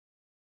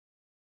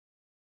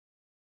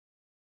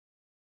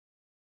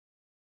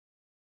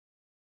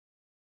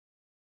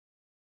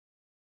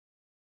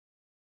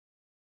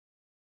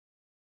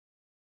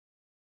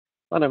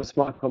My name is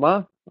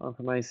Maher. I'm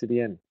from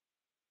ACDN.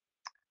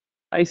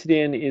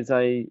 ACDN is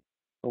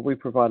we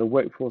provide a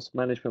workforce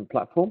management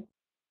platform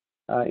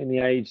in the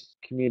aged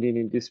community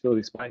and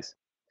disability space,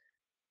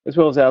 as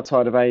well as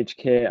outside of aged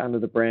care under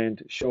the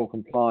brand Sure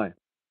Comply.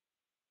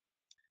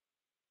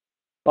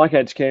 Like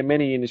aged care,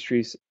 many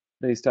industries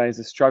these days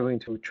are struggling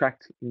to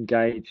attract,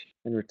 engage,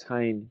 and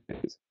retain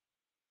workers.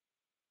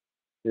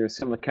 There are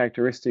similar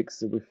characteristics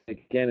that we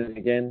see again and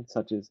again,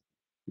 such as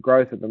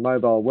growth of the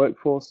mobile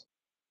workforce.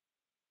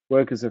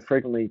 Workers are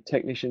frequently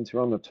technicians who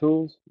are on the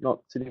tools,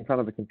 not sitting in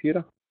front of a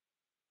computer.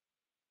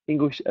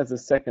 English as a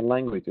second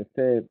language, a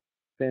fair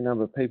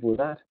number of people with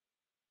that.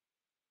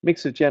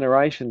 Mix of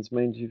generations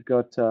means you've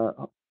got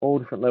all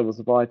different levels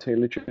of IT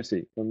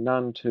literacy, from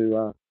none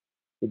to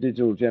the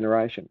digital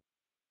generation.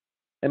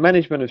 And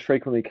management has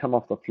frequently come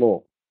off the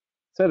floor.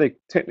 So they're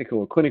technical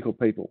or clinical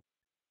people,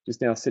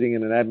 just now sitting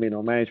in an admin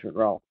or management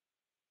role.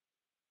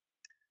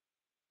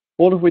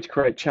 All of which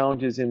create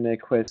challenges in their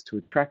quest to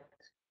attract,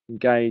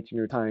 engage,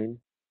 and retain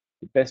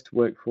the best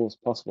workforce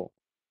possible.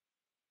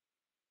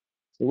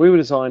 So we were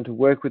designed to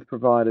work with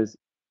providers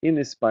in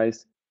this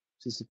space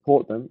to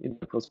support them in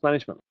workforce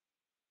management.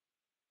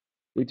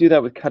 We do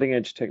that with cutting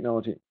edge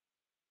technology.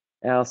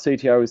 Our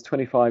CTO is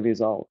 25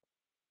 years old.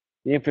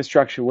 The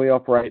infrastructure we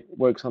operate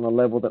works on a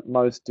level that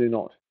most do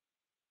not,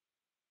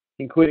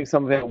 including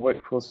some of our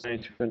workforce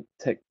management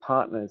tech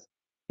partners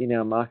in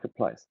our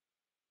marketplace.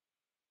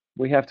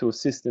 We have to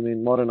assist them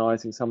in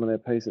modernizing some of their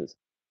pieces,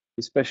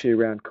 especially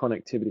around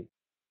connectivity.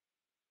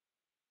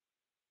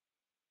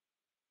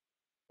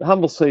 The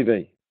humble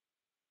CV.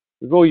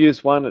 We've all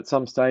used one at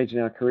some stage in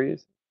our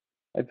careers.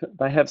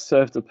 They have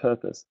served a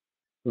purpose,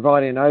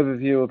 providing an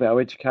overview of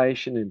our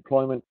education and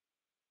employment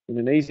in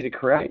an easy to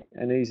create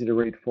and easy to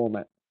read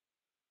format.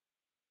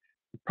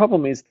 The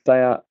problem is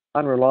they are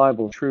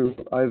unreliable, true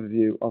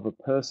overview of a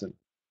person.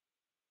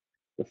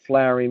 The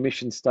flowery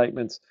mission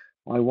statements,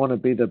 I want to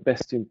be the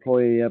best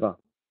employee ever.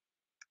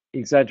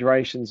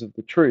 Exaggerations of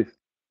the truth,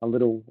 a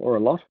little or a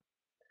lot.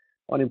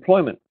 On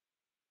employment,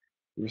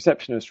 the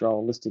receptionist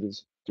role listed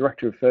as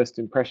Director of First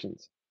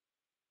Impressions.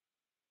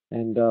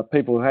 And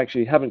people who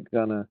actually haven't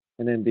done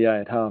an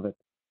MBA at Harvard.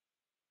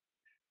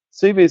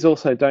 CVs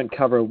also don't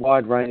cover a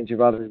wide range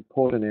of other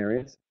important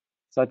areas,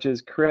 such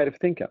as creative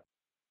thinker,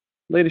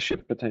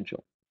 leadership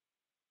potential,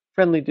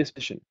 friendly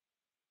disposition,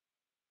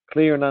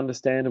 clear and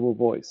understandable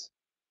voice,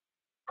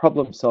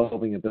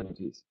 problem-solving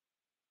abilities.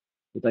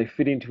 That they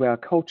fit into our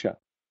culture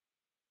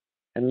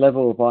and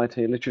level of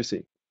IT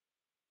literacy.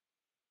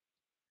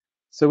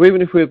 So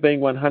even if we're being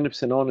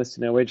 100% honest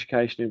in our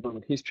education and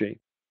employment history,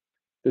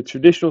 the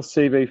traditional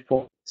CV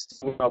form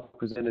still not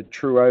present a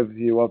true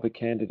overview of a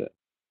candidate.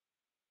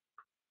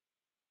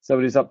 So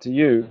it is up to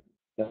you,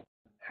 the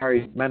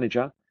harried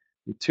manager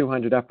with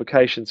 200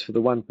 applications for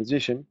the one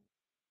position,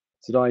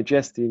 to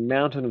digest the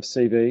mountain of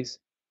CVs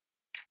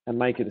and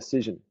make a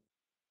decision.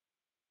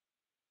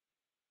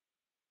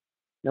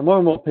 Now, more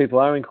and more people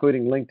are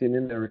including LinkedIn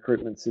in their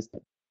recruitment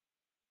system.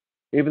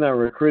 Even though a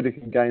recruiter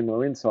can gain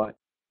more insight,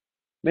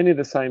 many of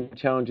the same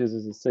challenges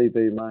as a CV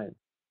remain.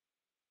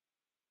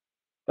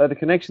 Though the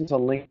connections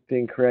on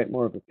LinkedIn create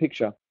more of a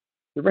picture,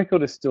 the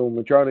record is still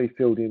majority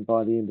filled in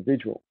by the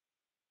individual.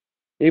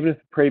 Even if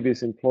the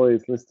previous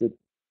employers listed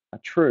are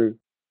true,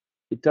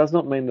 it does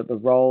not mean that the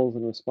roles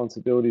and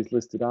responsibilities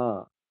listed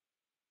are,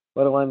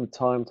 let alone the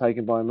time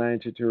taken by a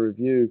manager to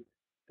review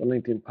the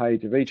LinkedIn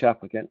page of each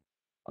applicant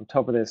on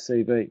top of their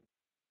CV.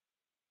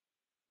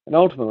 And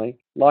ultimately,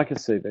 like a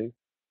CV,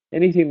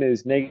 anything that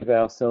is negative of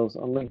ourselves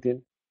on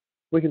LinkedIn,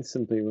 we can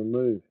simply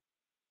remove.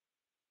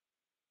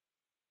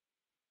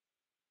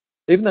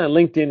 Even though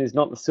LinkedIn is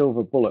not the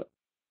silver bullet,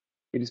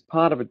 it is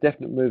part of a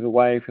definite move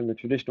away from the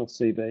traditional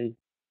CV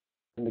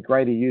and the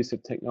greater use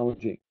of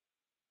technology.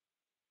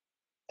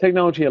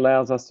 Technology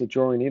allows us to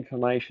draw in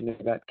information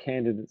about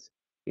candidates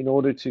in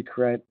order to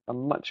create a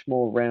much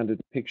more rounded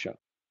picture.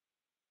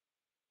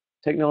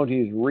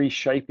 Technology is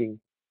reshaping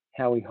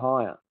how we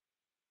hire.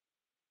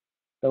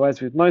 Though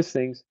as with most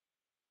things,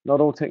 not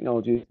all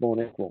technology is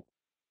born equal.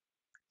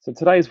 So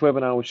today's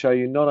webinar will show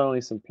you not only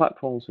some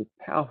platforms with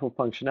powerful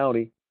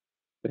functionality,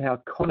 but how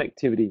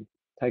connectivity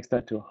takes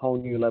that to a whole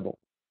new level.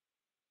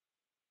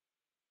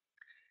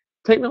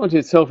 Technology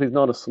itself is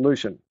not a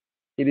solution,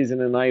 it is an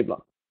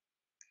enabler.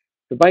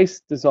 The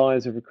base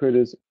desires of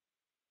recruiters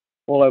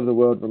all over the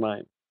world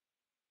remain,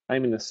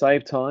 aiming to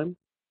save time,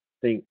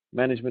 being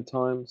management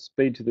time,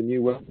 speed to the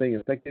new work, being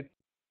effective,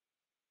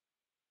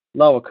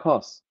 lower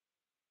costs,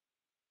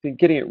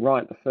 getting it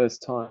right the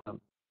first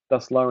time,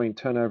 thus lowering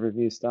turnover of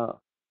new staff,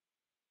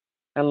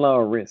 and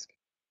lower risk,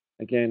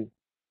 again,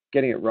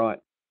 getting it right.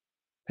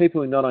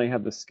 People who not only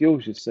have the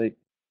skills you seek,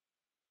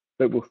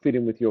 but will fit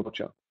in with your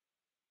culture.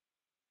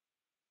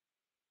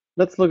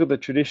 Let's look at the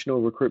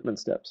traditional recruitment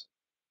steps.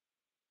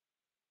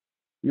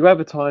 You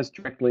advertise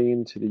directly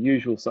into the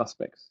usual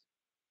suspects,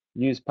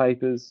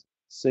 newspapers,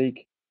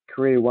 Seek,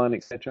 Career One,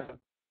 etc.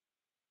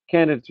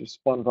 Candidates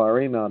respond via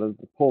email to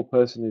the poor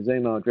person whose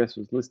email address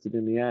was listed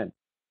in the ad.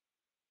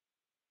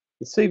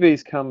 The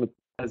CVs come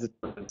as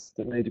attachments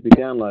that need to be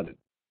downloaded.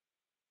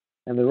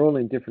 and they're all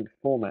in different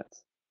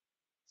formats,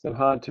 so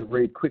hard to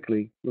read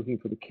quickly looking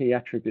for the key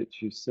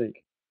attributes you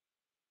seek.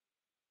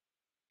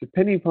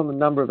 Depending upon the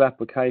number of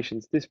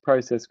applications, this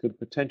process could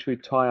potentially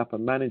tie up a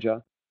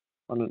manager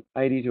on an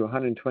 $80,000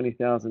 to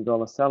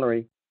 $120,000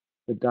 salary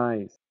for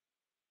days.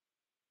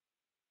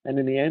 And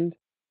in the end,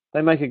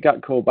 they make a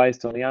gut call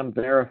based on the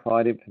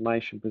unverified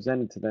information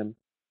presented to them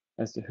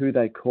as to who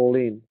they call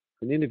in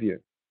for an interview.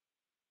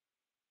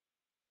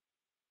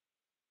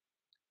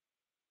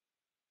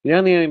 The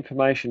only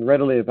information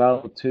readily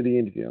available to the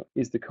interviewer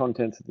is the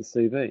contents of the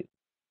CV.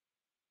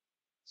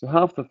 So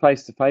half the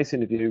face-to-face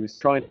interview is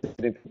trying to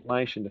get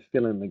information to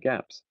fill in the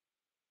gaps.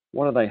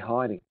 What are they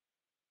hiding?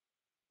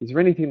 Is there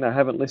anything they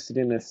haven't listed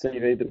in their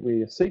CV that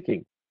we are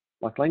seeking,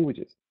 like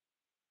languages?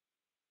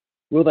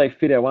 Will they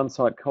fit our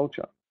on-site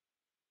culture?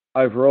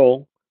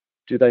 Overall,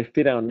 do they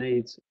fit our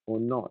needs or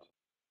not?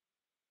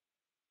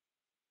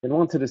 Then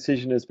once a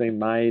decision has been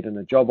made and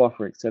a job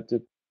offer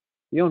accepted,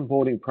 the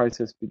onboarding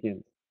process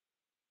begins.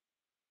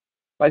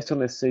 Based on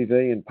their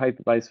CV and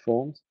paper-based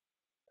forms,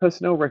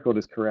 personnel record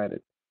is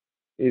created,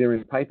 either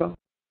in paper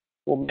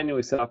or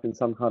manually set up in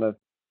some kind of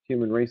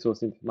human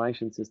resource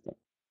information system.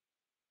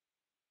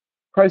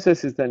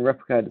 Process is then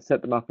replicated to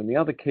set them up in the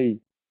other key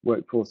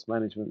workforce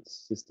management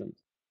systems,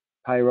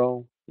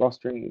 payroll,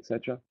 rostering,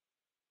 etc.,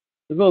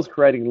 as well as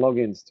creating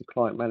logins to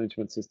client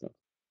management systems.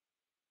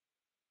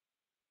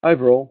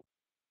 Overall,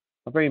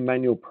 a very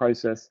manual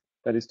process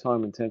that is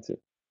time intensive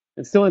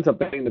and still ends up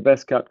being the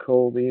best gut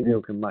call the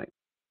interviewer can make.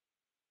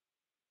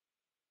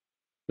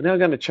 We're now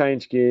going to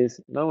change gears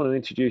and I want to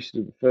introduce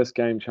you to the first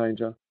game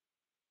changer,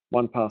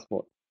 One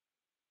Passport.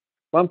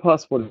 One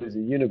Passport is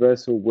a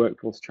universal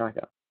workforce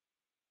tracker.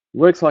 It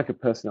works like a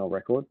personnel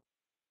record,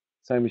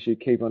 same as you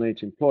keep on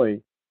each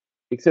employee,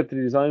 except that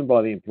it is owned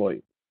by the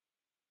employee.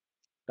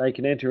 They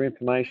can enter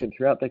information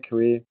throughout their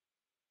career,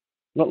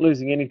 not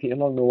losing anything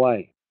along the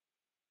way.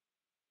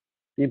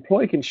 The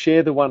employee can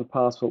share the One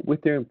Passport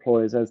with their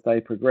employers as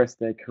they progress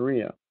their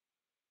career.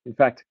 In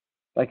fact,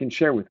 they can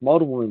share it with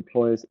multiple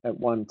employers at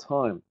one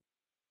time.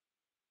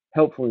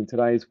 Helpful in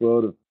today's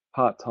world of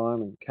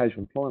part-time and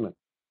casual employment.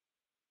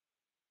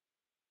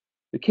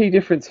 The key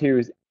difference here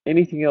is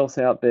anything else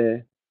out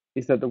there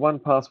is that the One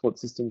Passport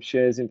system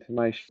shares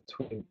information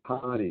between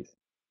parties.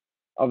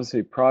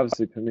 Obviously,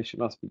 privacy permission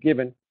must be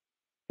given,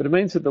 but it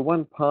means that the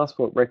One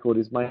Passport record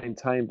is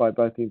maintained by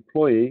both the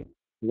employee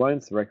who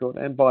owns the record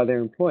and by their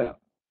employer.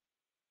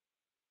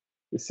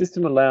 The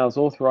system allows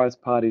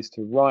authorized parties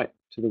to write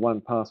to the One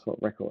Passport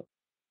record.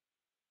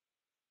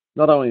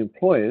 Not only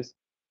employers,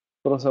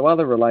 but also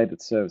other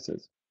related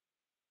services.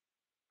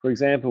 For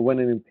example, when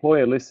an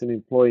employer lists an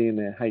employee in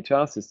their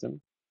HR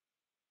system,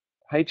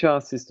 the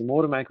HR system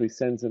automatically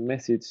sends a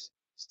message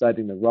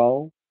stating the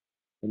role,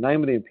 the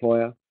name of the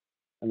employer,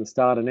 and the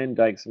start and end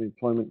dates of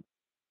employment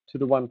to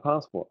the One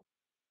Passport.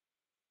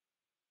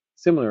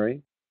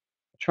 Similarly,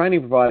 a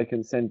training provider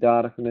can send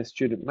data from their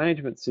student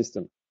management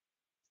system,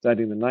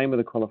 stating the name of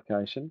the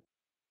qualification,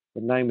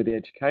 the name of the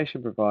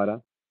education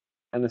provider,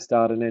 and the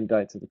start and end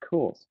dates of the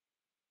course.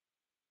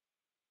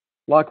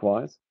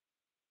 Likewise,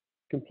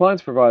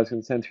 compliance providers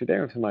can send through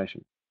their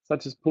information,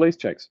 such as police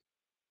checks.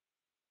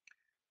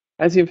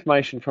 As the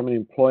information from an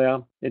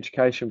employer,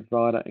 education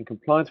provider, and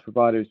compliance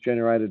provider is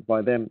generated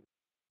by them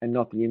and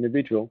not the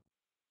individual,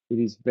 it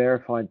is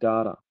verified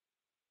data.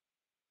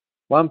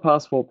 One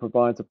Passport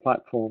provides a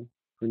platform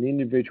for an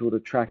individual to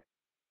track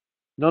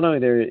not only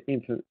their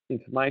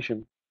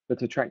information, but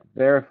to track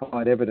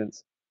verified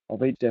evidence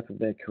of each step of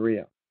their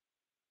career.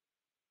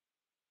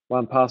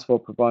 One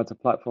Passport provides a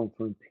platform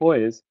for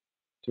employers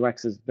to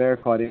access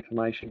verified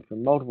information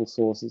from multiple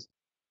sources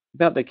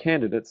about their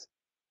candidates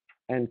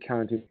and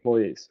current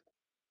employees.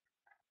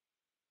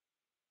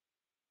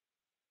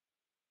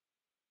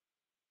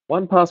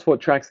 One Passport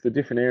tracks the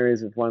different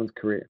areas of one's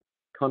career: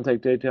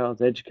 contact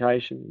details,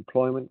 education,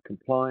 employment,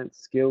 compliance,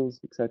 skills,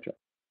 etc.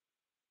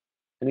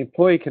 An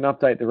employee can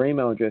update their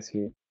email address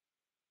here,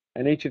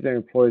 and each of their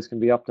employees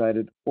can be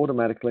updated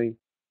automatically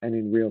and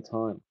in real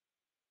time.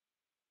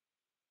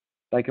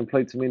 They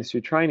complete some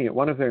industry training at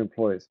one of their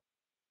employers,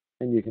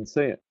 and you can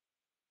see it,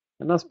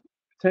 and thus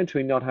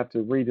potentially not have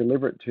to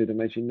re-deliver it to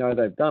them as you know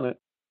they've done it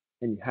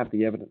and you have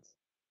the evidence.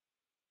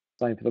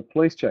 Same for the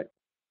police check.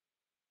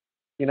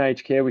 In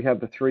aged care, we have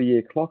the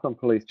 3-year clock on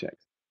police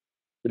checks,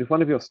 but if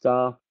one of your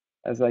staff,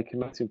 as they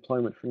commence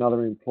employment for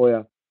another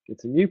employer,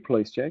 gets a new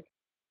police check,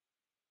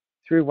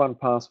 through One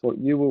Passport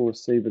you will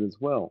receive it as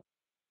well,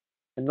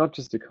 and not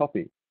just a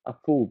copy, a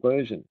full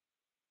version.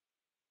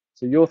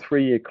 So your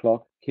 3-year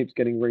clock keeps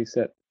getting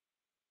reset.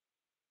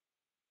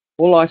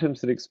 All items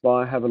that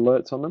expire have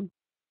alerts on them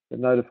that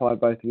notify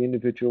both the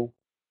individual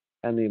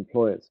and the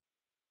employers.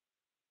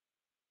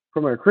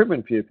 From a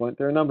recruitment viewpoint,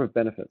 there are a number of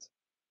benefits.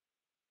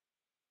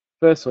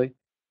 Firstly,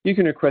 you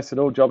can request that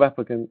all job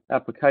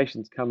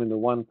applications come in the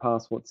One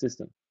Passport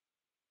system.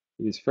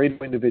 It is free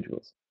to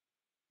individuals.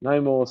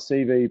 No more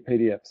CV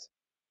PDFs.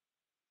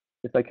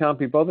 If they can't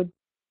be bothered,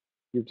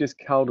 you've just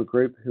culled a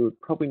group who would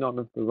probably not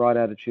have the right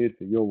attitude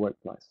for your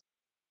workplace.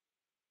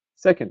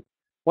 Second,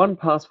 One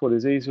passport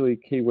is easily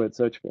keyword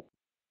searchable,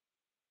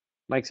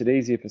 makes it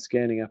easier for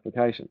scanning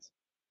applications.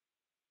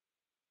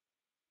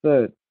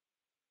 Third,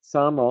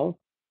 some of,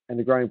 and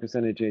a growing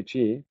percentage each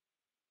year,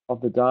 of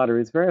the data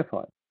is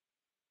verified.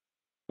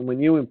 And when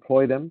you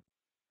employ them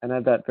and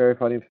add that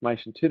verified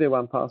information to their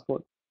one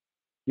passport,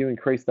 you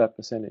increase that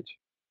percentage.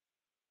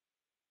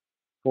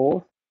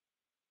 Fourth,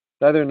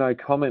 though there are no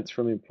comments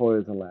from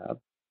employers allowed,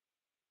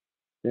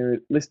 their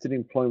listed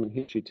employment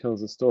history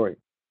tells a story.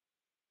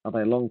 Are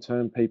they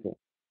long-term people,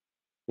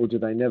 or do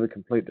they never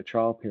complete the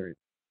trial period?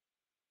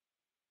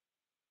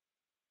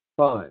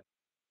 5.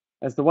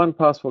 As the one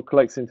passport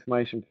collects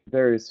information from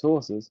various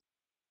sources,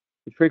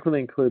 it frequently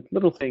includes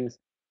little things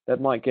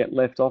that might get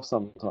left off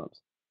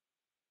sometimes,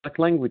 like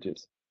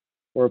languages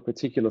or a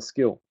particular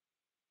skill,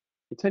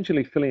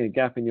 potentially filling a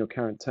gap in your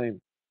current team.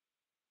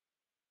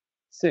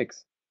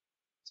 6.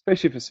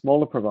 Especially for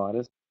smaller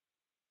providers,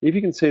 if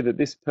you can see that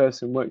this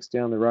person works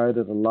down the road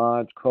at a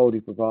large quality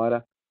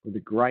provider with a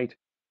great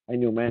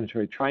annual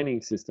mandatory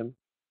training system,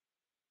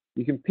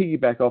 you can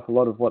piggyback off a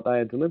lot of what they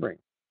are delivering,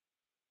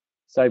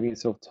 saving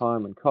yourself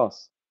time and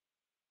costs.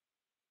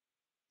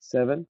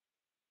 7.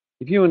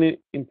 If you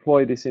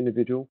employ this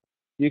individual,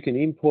 you can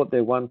import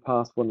their one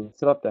passport and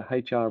set up their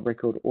HR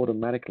record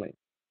automatically,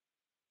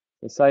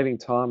 so saving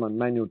time on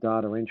manual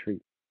data entry.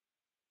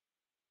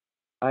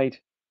 8.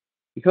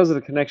 Because of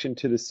the connection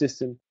to the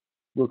system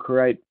will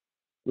create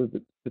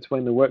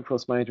between the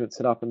workforce management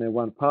set up and their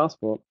one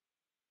passport,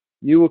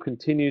 you will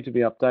continue to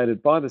be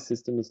updated by the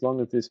system as long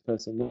as this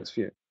person works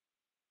for you,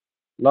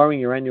 lowering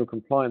your annual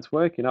compliance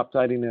work in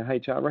updating their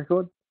HR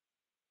record,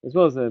 as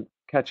well as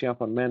catching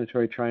up on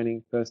mandatory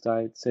training, first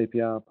aid,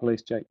 CPR,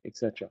 police check,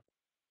 etc.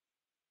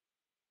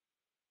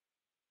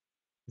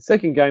 The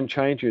second game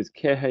changer is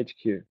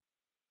CareHQ.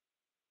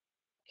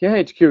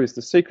 CareHQ is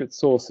the secret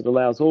sauce that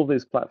allows all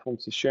these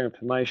platforms to share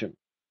information.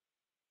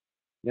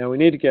 Now we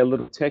need to get a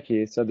little tech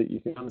here so that you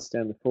can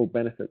understand the full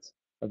benefits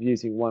of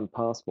using one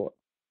passport.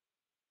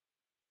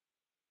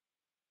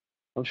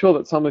 I'm sure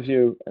that some of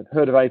you have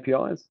heard of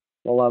APIs,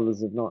 while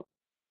others have not.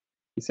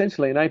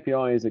 Essentially, an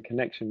API is a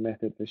connection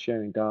method for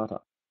sharing data.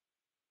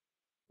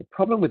 The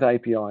problem with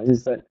APIs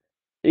is that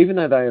even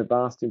though they are a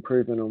vast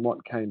improvement on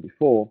what came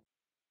before,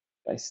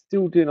 they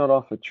still do not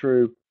offer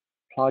true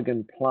plug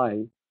and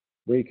play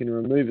where you can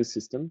remove a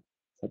system,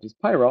 such as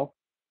payroll,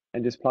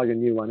 and just plug a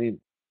new one in.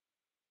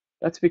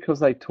 That's because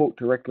they talk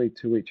directly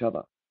to each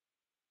other.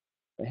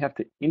 They have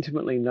to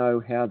intimately know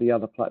how the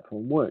other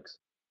platform works.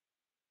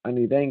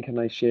 Only then can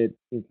they share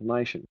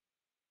information.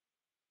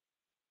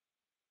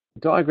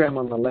 The diagram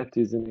on the left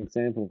is an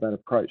example of that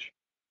approach.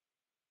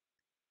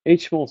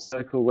 Each small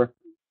circle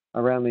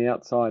around the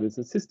outside is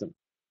a system: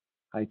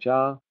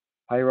 HR,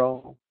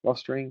 payroll,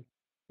 rostering,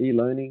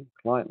 e-learning,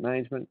 client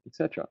management,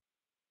 etc.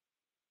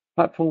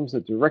 Platforms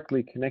are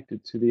directly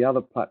connected to the other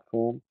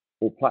platform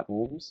or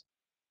platforms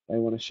they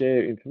want to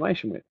share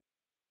information with.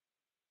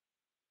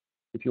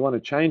 If you want to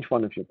change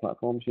one of your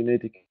platforms, you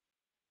need to get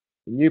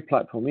the new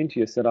platform into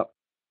your setup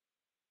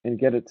and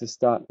get it to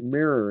start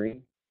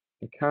mirroring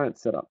the current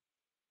setup,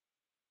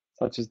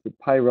 such as the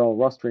payroll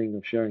rostering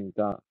of sharing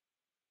data.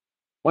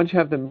 Once you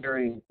have them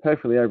mirroring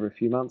perfectly over a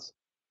few months,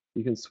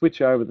 you can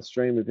switch over the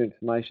stream of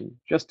information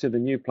just to the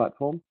new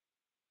platform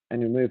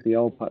and remove the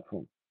old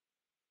platform.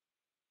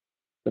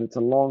 But it's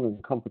a long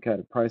and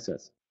complicated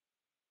process.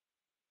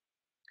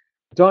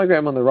 The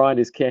diagram on the right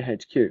is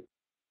CareHQ,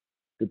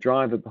 the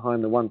driver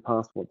behind the one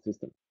passport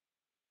system.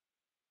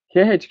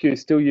 CareHQ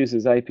still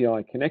uses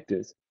API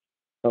connectors,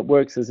 but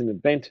works as an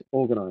event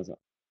organizer.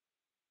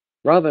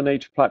 Rather than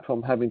each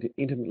platform having to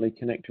intimately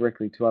connect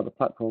directly to other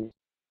platforms,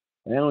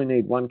 they only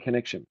need one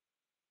connection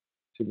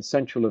to the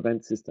central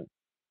event system.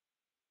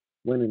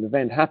 When an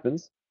event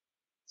happens,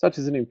 such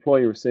as an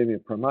employee receiving a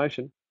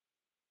promotion,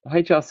 the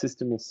HR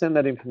system will send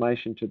that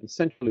information to the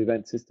central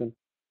event system,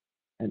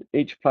 and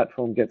each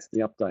platform gets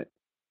the update.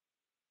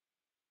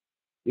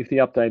 If the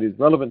update is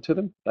relevant to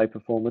them, they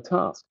perform the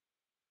task.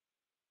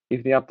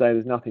 If the update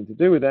has nothing to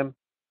do with them,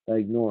 they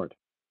ignore it.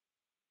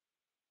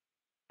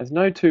 As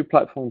no two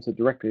platforms are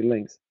directly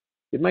linked,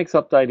 it makes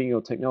updating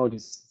your technology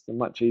system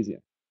much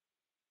easier.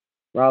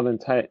 Rather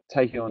than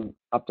taking on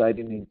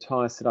updating the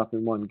entire setup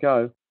in one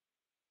go,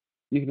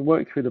 you can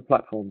work through the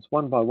platforms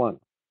one by one,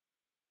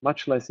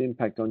 much less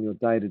impact on your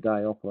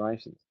day-to-day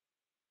operations.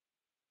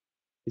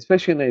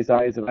 Especially in these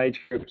days of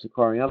age groups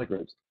acquiring other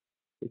groups,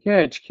 the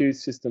CareHQ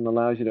system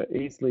allows you to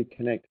easily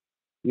connect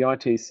the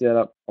IT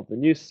setup of the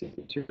new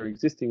system to your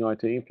existing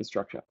IT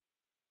infrastructure.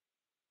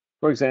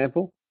 For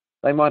example,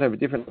 they might have a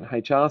different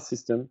HR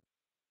system,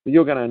 but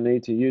you're going to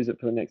need to use it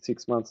for the next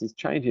 6 months, as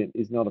changing it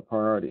is not a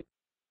priority.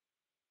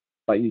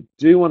 But you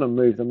do want to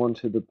move them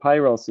onto the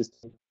payroll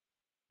system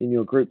in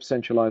your group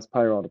centralized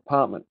payroll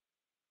department.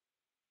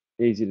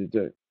 Easy to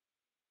do.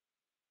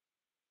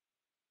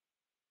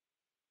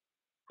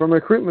 From a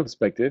recruitment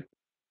perspective,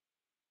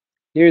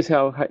 here's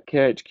how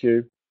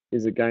CareHQ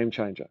is a game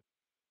changer.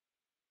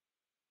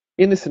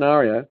 In this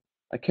scenario,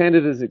 a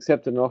candidate has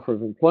accepted an offer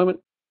of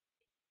employment.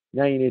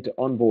 Now you need to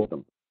onboard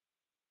them.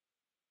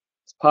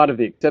 As part of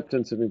the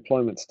acceptance of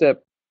employment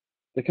step,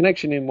 the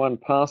connection in one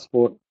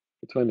passport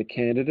between the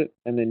candidate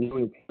and their new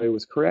employer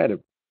was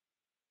created.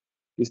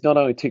 This not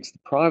only ticks the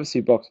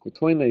privacy box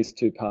between these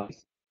two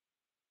parties,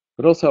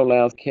 but also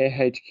allows the Care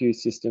HQ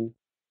system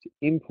to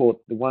import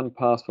the one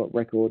passport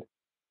record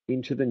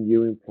into the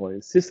new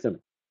employer's system.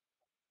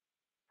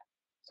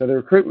 So the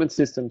recruitment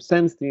system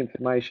sends the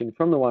information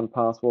from the one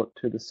passport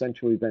to the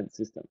central event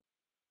system.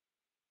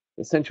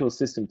 The central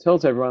system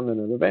tells everyone that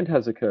an event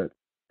has occurred,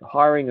 the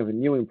hiring of a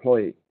new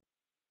employee.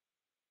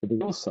 But they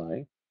will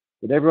say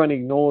that everyone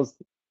ignores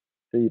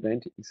the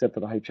event except for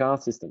the HR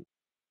system.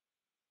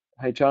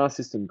 The HR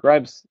system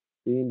grabs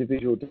the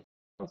individual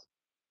details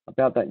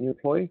about that new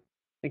employee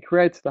and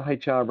creates the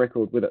HR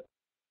record with it.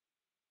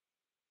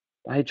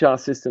 The HR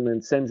system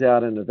then sends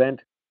out an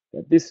event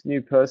that this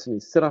new person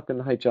is set up in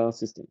the HR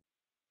system.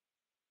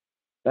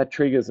 That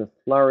triggers a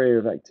flurry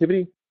of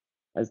activity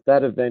as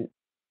that event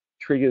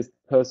triggers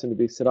the person to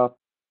be set up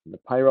in the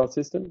payroll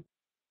system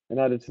and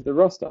added to the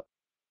roster,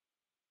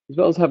 as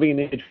well as having an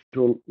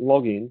individual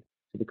login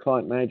to the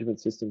client management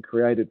system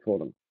created for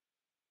them.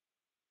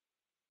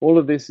 All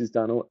of this is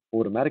done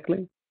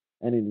automatically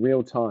and in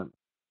real time.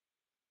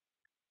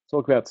 Let's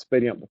talk about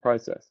speeding up the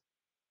process.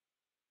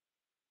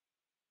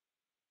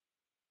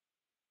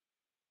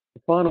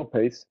 The final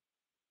piece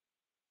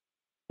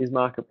is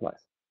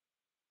Marketplace.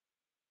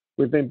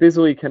 We've been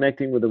busily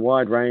connecting with a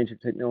wide range of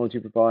technology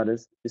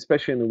providers,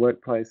 especially in the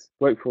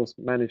workforce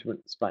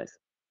management space.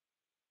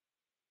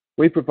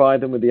 We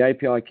provide them with the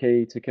API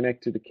key to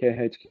connect to the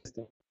CareHQ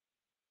system.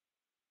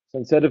 So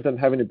instead of them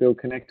having to build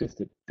connectors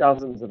to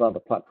dozens of other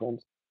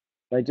platforms,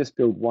 they just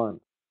build one.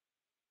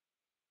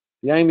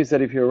 The aim is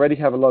that if you already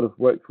have a lot of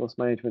workforce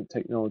management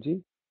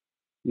technology,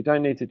 you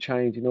don't need to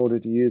change in order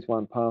to use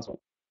one password.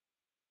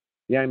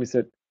 The aim is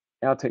that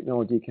our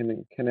technology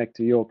can connect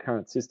to your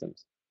current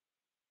systems.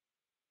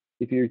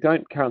 If you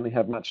don't currently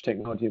have much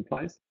technology in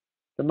place,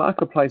 the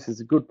Marketplace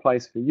is a good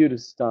place for you to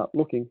start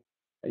looking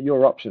at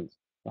your options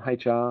for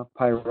HR,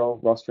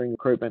 payroll, rostering,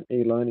 recruitment,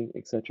 e-learning,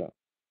 etc.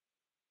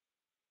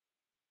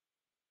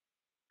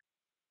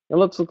 Now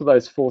let's look at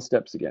those 4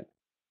 steps again.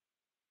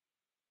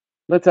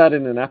 Let's add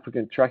in an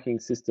applicant tracking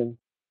system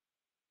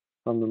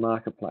from the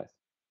Marketplace.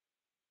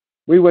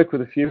 We work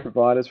with a few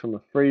providers from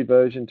a free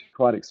version to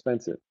quite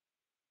expensive.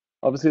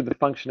 Obviously, the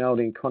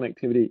functionality and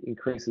connectivity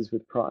increases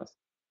with price,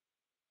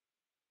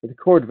 but the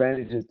core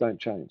advantages don't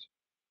change.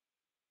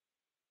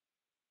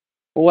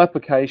 All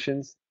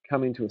applications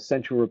come into a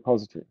central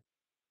repository,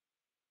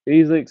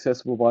 easily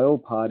accessible by all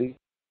parties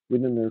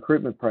within the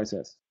recruitment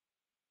process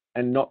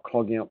and not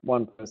clogging up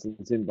one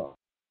person's inbox.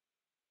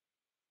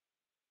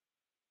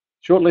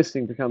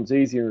 Shortlisting becomes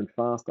easier and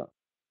faster,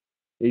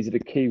 easy to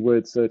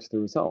keyword search the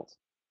results,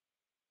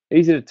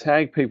 easy to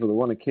tag people who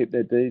want to keep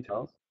their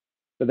details,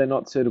 but they're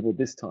not suitable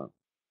this time.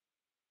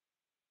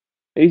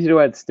 Easy to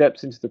add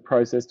steps into the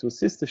process to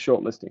assist the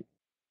shortlisting.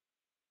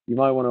 You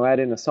might want to add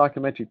in a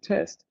psychometric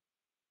test,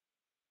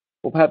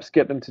 or perhaps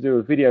get them to do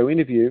a video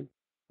interview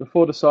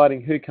before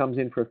deciding who comes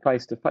in for a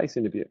face-to-face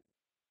interview.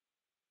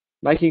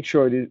 Making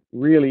sure it is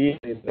really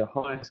the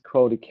highest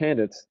quality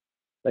candidates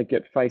that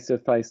get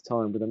face-to-face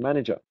time with a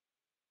manager,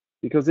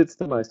 because it's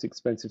the most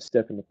expensive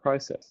step in the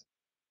process.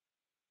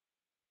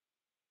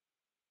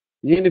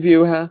 The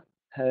interviewer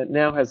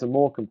now has a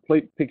more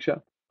complete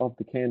picture of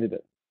the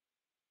candidate.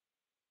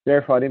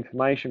 Verified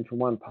information from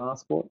one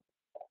passport,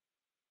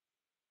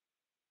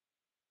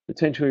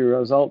 potentially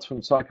results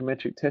from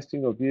psychometric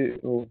testing or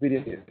video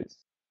views.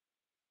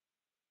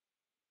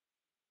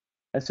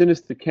 As soon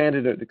as the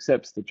candidate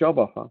accepts the job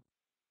offer,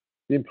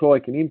 the employer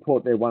can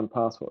import their one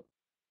passport,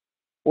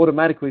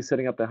 automatically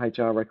setting up their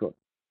HR record.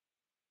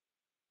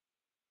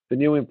 The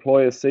new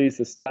employer sees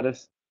the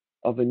status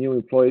of the new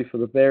employee for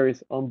the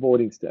various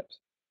onboarding steps.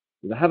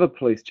 Do they have a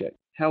police check?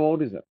 How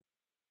old is it?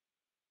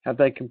 Have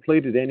they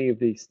completed any of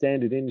the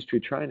standard industry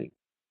training?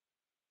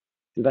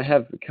 Do they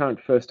have the current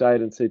first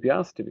aid and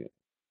CPR certificate?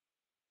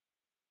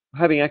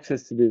 Having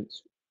access to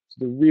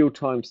the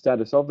real-time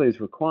status of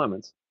these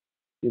requirements,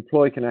 the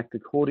employer can act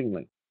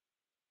accordingly,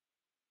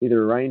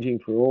 either arranging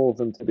for all of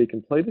them to be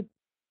completed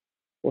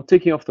or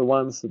ticking off the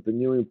ones that the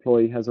new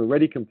employee has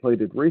already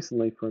completed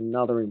recently for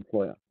another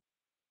employer,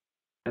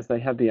 as they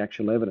have the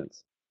actual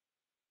evidence.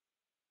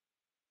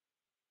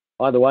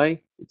 Either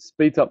way, it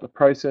speeds up the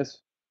process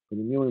for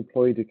the new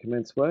employee to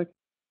commence work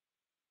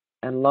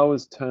and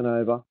lowers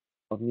turnover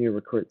of new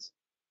recruits.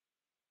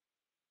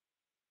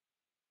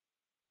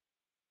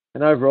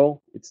 And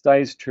overall, it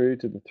stays true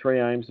to the 3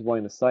 aims of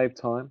wanting to save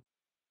time,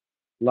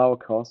 lower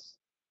costs,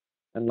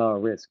 and lower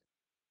risk.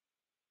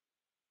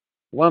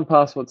 The one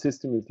passport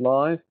system is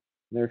live, and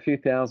there are a few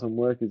thousand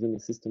workers in the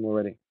system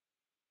already.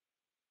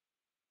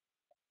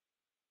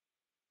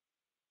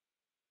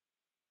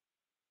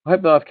 I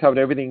hope that I've covered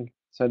everything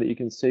so that you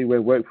can see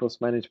where workforce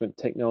management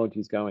technology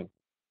is going.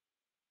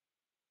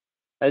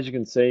 As you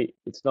can see,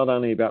 it's not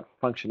only about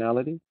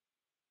functionality.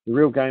 The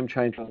real game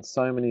changer on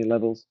so many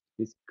levels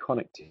is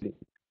connectivity.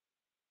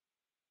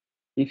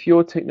 If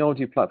your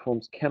technology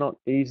platforms cannot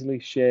easily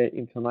share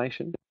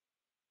information,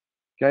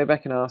 Go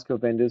back and ask your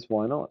vendors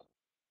why not.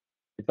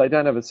 If they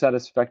don't have a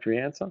satisfactory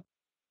answer,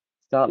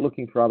 start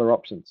looking for other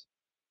options.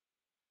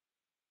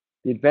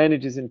 The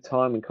advantages in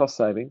time and cost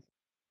savings,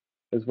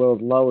 as well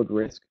as lowered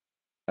risk,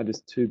 are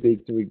just too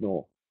big to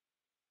ignore.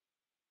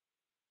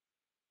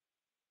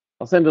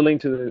 I'll send a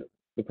link to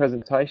the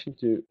presentation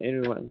to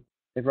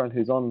everyone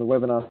who's on the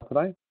webinar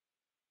today.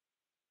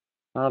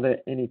 Are there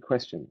any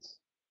questions?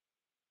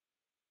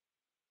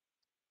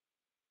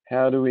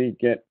 How do we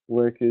get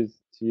workers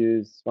to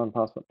use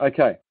OnePassport?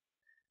 Okay,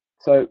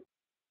 so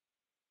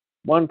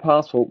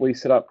OnePassport we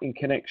set up in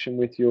connection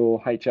with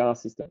your HR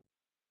system.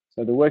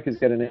 So the workers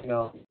get an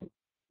email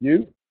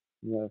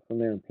from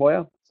their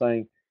employer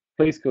saying,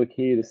 please click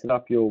here to set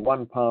up your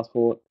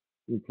OnePassport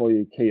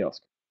employee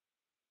kiosk.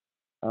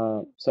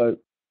 So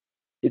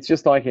it's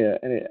just like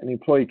an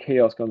employee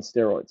kiosk on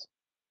steroids.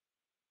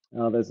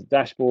 There's a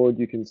dashboard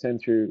you can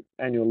send through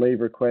annual leave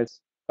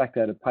requests,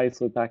 backdated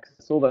payslip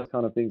access, all those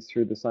kind of things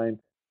through the same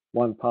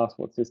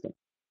OnePassport system.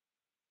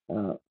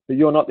 But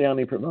you're not the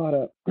only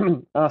provider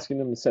asking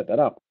them to set that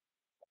up.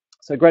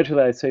 So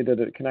gradually I see that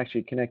it can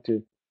actually connect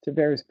to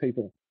various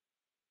people.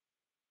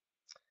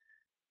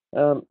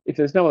 If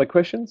there's no other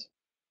questions,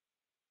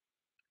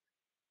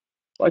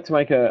 I'd like to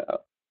make a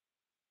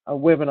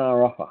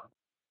webinar offer,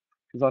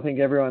 because I think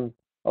everyone,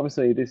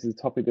 obviously this is a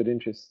topic that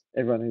interests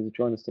everyone who's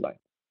joined us today.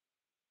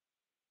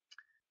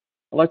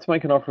 I'd like to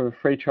make an offer of a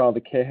free trial of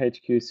the Care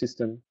HQ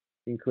system,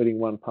 including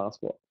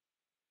OnePassport.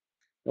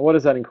 Now, what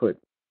does that include?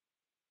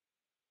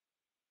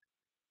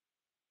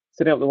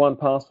 Setting up the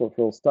OnePassport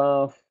for all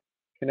staff,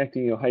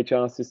 connecting your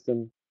HR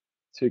system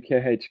to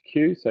Care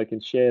HQ so you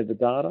can share the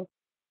data.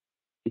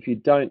 If you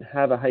don't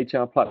have a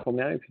HR platform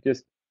now, if you're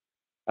just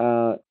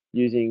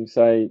using,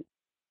 say,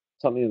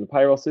 something in the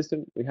payroll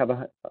system, we have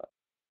an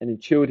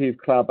intuitive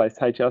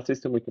cloud-based HR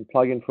system we can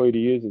plug in for you to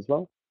use as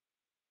well.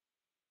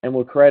 And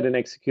we'll create and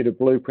execute a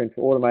blueprint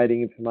for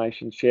automating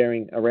information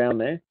sharing around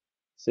there,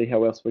 see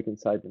how else we can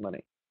save you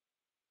money.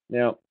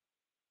 Now,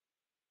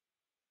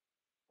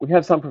 we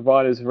have some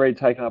providers who've already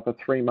taken up a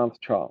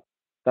 3-month trial.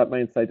 That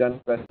means they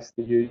don't invest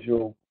the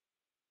usual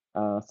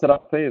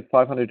setup fee of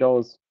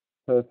 $500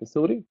 per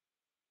facility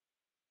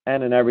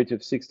and an average of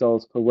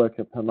 $6 per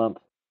worker per month.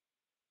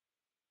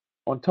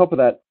 On top of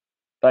that,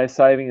 they're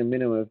saving a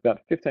minimum of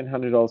about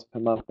 $1,500 per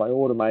month by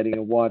automating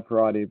a wide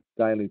variety of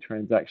daily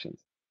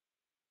transactions.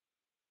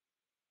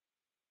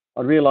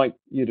 I'd really like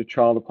you to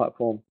trial the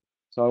platform,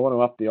 so I want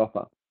to up the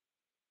offer.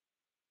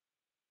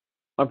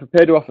 I'm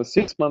prepared to offer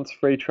 6 months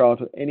free trial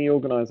to any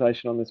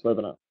organisation on this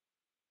webinar.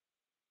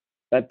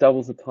 That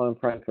doubles the time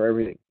frame for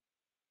everything.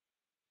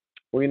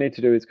 All you need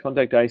to do is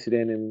contact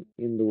ACDN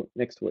in the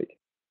next week.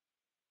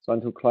 So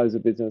until close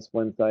of business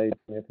Wednesday,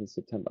 20th of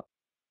September.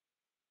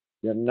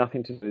 You have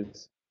nothing to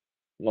lose,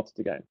 lots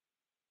to gain.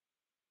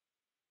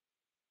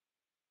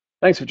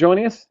 Thanks for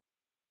joining us.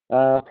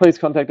 Please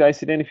contact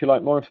ACDN if you'd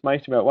like more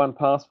information about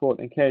OnePassport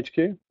and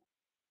KHQ,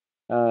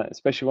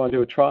 especially if you want to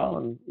do a trial.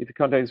 And if you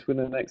contact us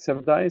within the next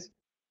 7 days,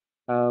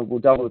 we'll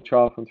double the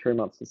trial from 3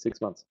 months to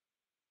 6 months.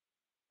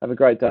 Have a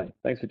great day.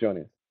 Thanks for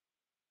joining us.